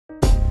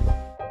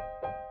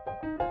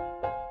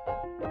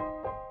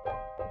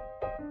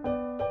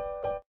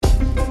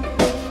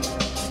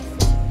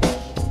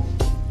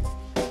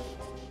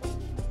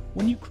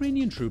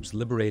Ukrainian troops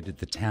liberated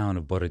the town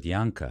of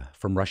Borodyanka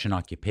from Russian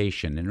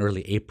occupation in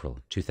early April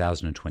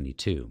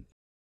 2022.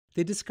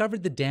 They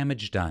discovered the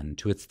damage done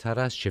to its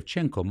Taras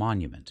Shevchenko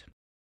monument.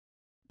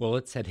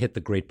 Bullets had hit the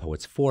great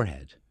poet's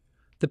forehead.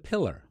 The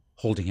pillar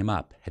holding him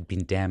up had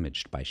been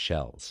damaged by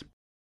shells.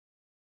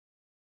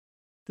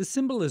 The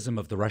symbolism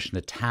of the Russian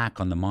attack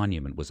on the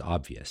monument was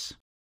obvious.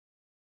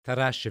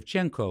 Taras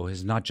Shevchenko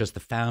is not just the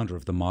founder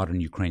of the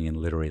modern Ukrainian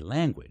literary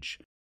language,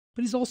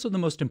 but he's also the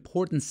most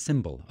important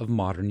symbol of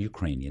modern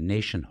Ukrainian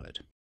nationhood.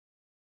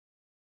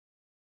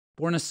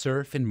 Born a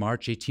serf in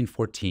March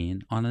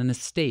 1814 on an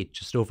estate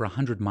just over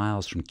 100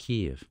 miles from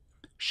Kiev,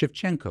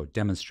 Shevchenko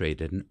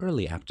demonstrated an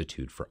early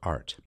aptitude for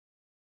art.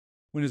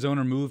 When his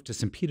owner moved to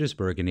St.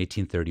 Petersburg in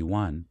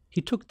 1831,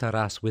 he took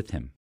Taras with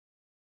him.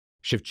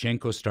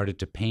 Shevchenko started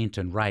to paint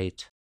and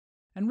write,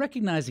 and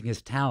recognizing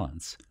his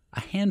talents, a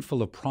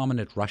handful of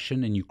prominent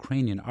Russian and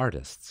Ukrainian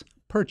artists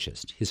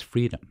purchased his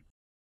freedom.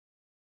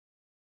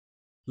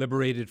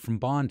 Liberated from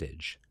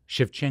bondage,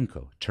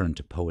 Shevchenko turned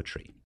to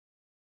poetry.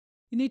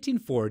 In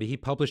 1840, he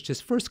published his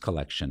first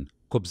collection,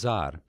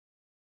 Kobzar,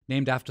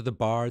 named after the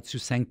bards who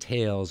sang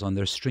tales on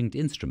their stringed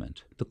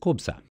instrument, the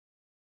kobza.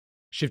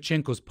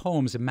 Shevchenko's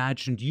poems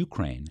imagined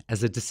Ukraine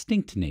as a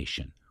distinct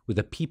nation with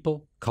a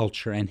people,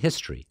 culture, and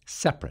history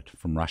separate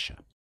from Russia.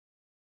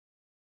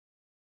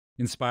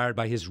 Inspired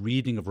by his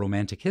reading of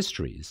romantic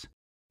histories,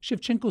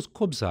 Shevchenko's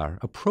Kobzar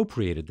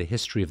appropriated the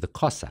history of the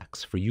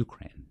Cossacks for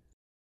Ukraine.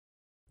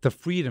 The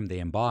freedom they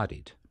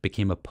embodied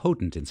became a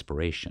potent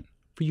inspiration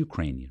for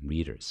Ukrainian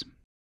readers.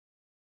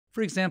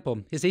 For example,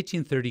 his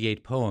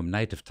 1838 poem,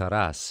 Night of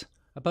Taras,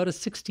 about a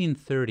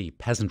 1630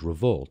 peasant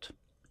revolt,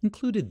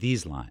 included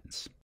these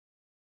lines.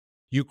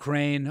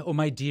 Ukraine, oh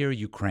my dear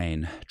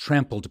Ukraine,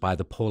 trampled by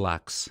the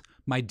Polacks,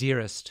 my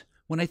dearest,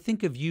 when I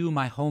think of you,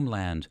 my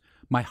homeland,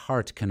 my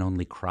heart can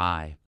only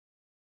cry.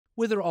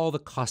 Whither all the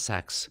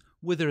Cossacks,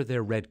 whither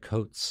their red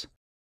coats,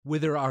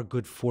 whither our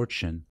good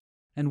fortune,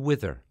 and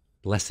whither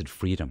blessed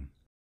freedom?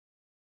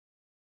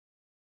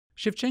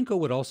 Shevchenko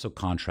would also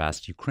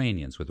contrast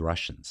Ukrainians with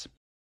Russians.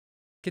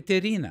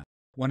 Katerina,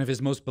 one of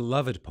his most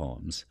beloved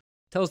poems,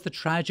 tells the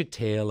tragic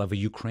tale of a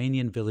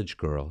Ukrainian village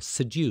girl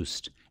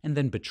seduced and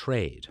then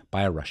betrayed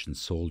by a Russian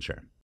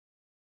soldier.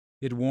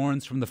 It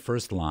warns from the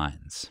first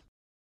lines,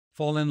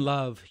 fall in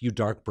love, you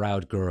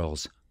dark-browed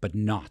girls, but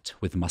not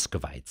with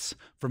Muscovites,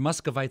 for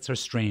Muscovites are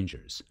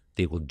strangers,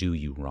 they will do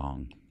you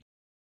wrong.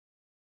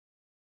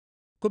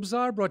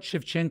 Kobzar brought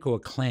Shevchenko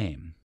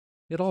acclaim.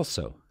 It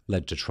also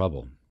led to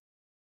trouble.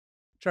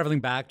 Traveling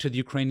back to the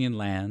Ukrainian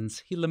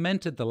lands, he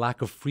lamented the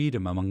lack of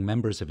freedom among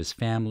members of his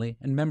family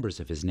and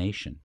members of his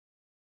nation.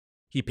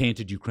 He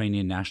painted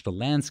Ukrainian national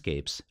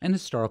landscapes and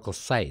historical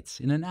sites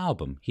in an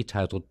album he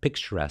titled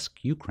Picturesque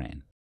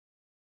Ukraine.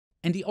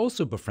 And he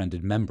also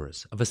befriended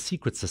members of a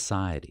secret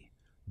society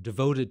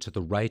devoted to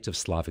the right of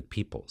Slavic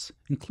peoples,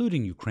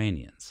 including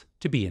Ukrainians,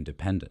 to be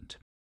independent.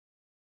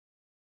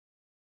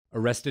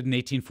 Arrested in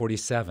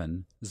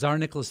 1847, Tsar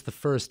Nicholas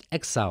I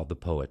exiled the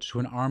poet to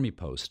an army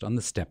post on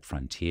the steppe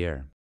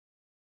frontier.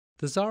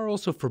 The Tsar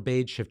also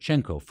forbade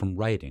Shevchenko from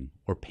writing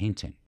or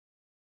painting.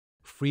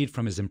 Freed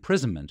from his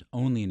imprisonment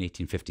only in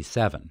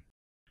 1857,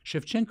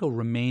 Shevchenko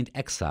remained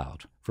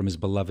exiled from his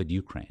beloved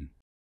Ukraine.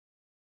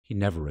 He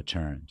never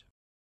returned.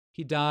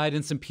 He died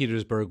in St.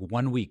 Petersburg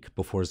 1 week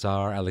before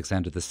Tsar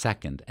Alexander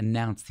II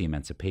announced the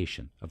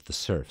emancipation of the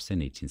serfs in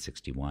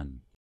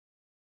 1861.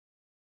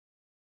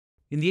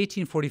 In the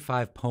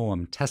 1845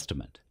 poem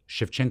Testament,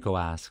 Shevchenko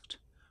asked,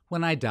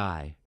 "When I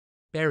die,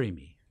 bury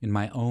me in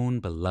my own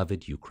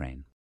beloved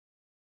Ukraine."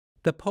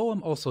 The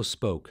poem also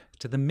spoke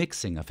to the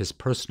mixing of his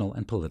personal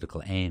and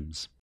political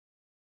aims.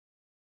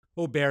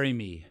 "O bury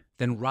me,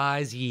 then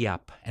rise ye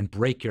up and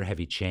break your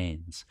heavy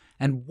chains,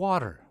 and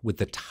water with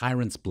the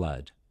tyrant's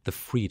blood the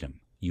freedom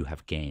you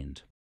have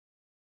gained."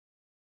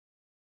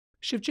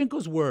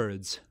 Shevchenko's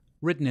words,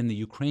 written in the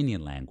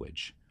Ukrainian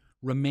language,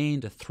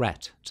 remained a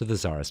threat to the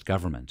Tsarist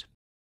government.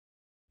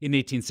 In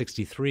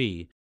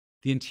 1863,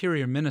 the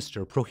Interior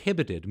Minister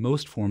prohibited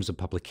most forms of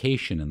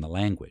publication in the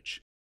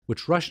language,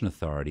 which Russian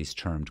authorities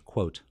termed,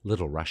 quote,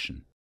 Little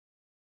Russian.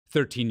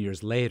 13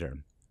 years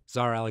later,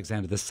 Tsar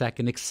Alexander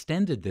II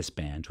extended this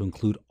ban to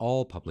include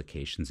all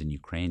publications in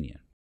Ukrainian.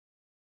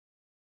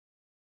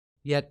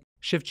 Yet,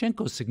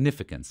 Shevchenko's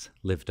significance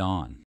lived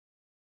on.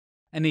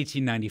 An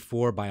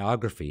 1894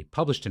 biography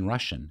published in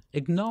Russian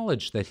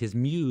acknowledged that his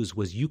muse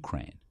was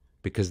Ukraine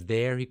because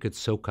there he could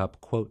soak up,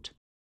 quote,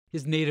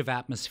 his native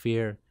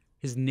atmosphere,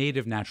 his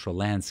native natural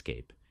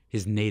landscape,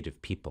 his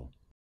native people.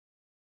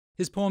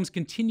 His poems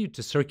continued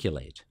to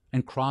circulate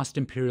and crossed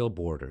imperial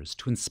borders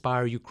to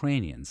inspire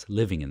Ukrainians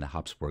living in the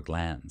Habsburg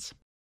lands.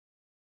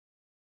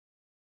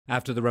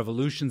 After the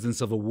revolutions and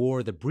civil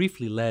war that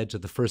briefly led to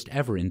the first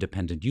ever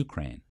independent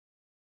Ukraine,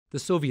 the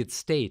Soviet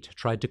state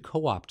tried to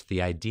co-opt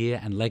the idea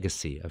and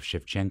legacy of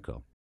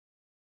Shevchenko.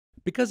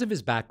 Because of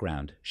his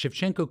background,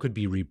 Shevchenko could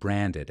be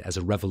rebranded as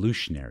a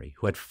revolutionary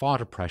who had fought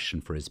oppression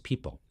for his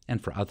people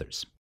and for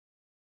others.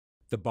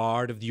 The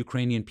bard of the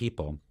Ukrainian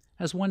people,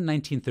 as one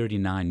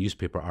 1939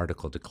 newspaper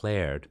article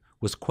declared,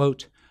 was,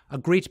 quote, a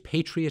great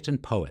patriot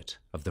and poet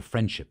of the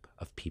friendship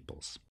of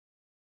peoples.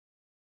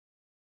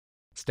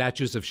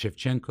 Statues of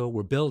Shevchenko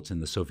were built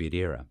in the Soviet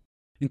era,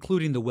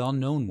 including the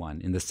well-known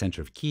one in the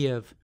center of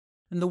Kiev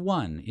and the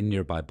one in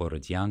nearby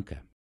Borodyanka.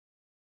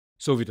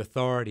 Soviet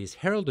authorities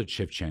heralded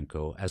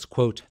Shevchenko as,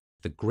 quote,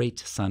 the great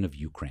son of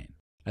Ukraine,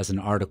 as an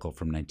article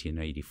from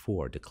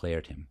 1984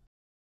 declared him.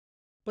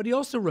 But he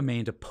also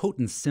remained a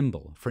potent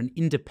symbol for an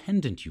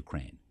independent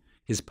Ukraine,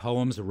 his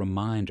poems a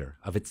reminder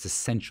of its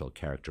essential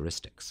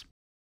characteristics.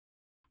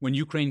 When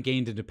Ukraine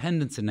gained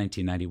independence in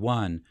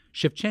 1991,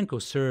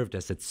 Shevchenko served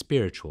as its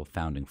spiritual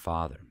founding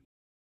father.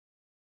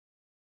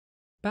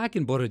 Back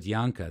in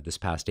Borodyanka this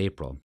past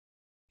April,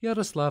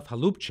 Yaroslav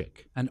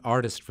Halubchik, an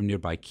artist from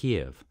nearby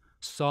Kiev,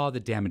 saw the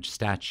damaged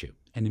statue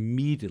and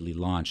immediately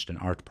launched an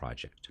art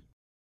project.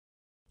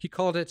 He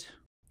called it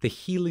The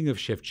Healing of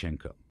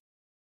Shevchenko.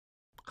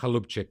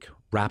 Halubchik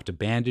wrapped a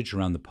bandage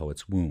around the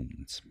poet's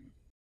wounds.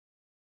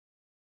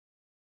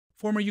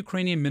 Former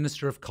Ukrainian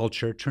Minister of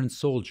Culture turned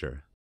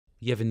soldier,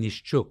 Yevhen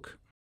Nishchuk,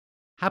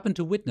 happened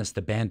to witness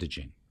the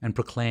bandaging and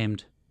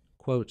proclaimed,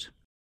 quote,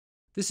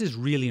 this is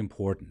really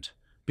important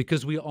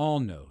because we all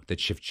know that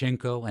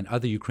Shevchenko and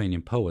other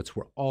Ukrainian poets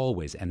were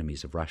always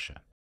enemies of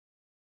Russia.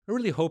 I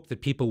really hope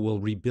that people will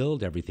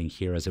rebuild everything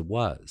here as it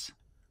was,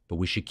 but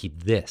we should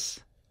keep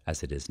this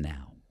as it is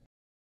now.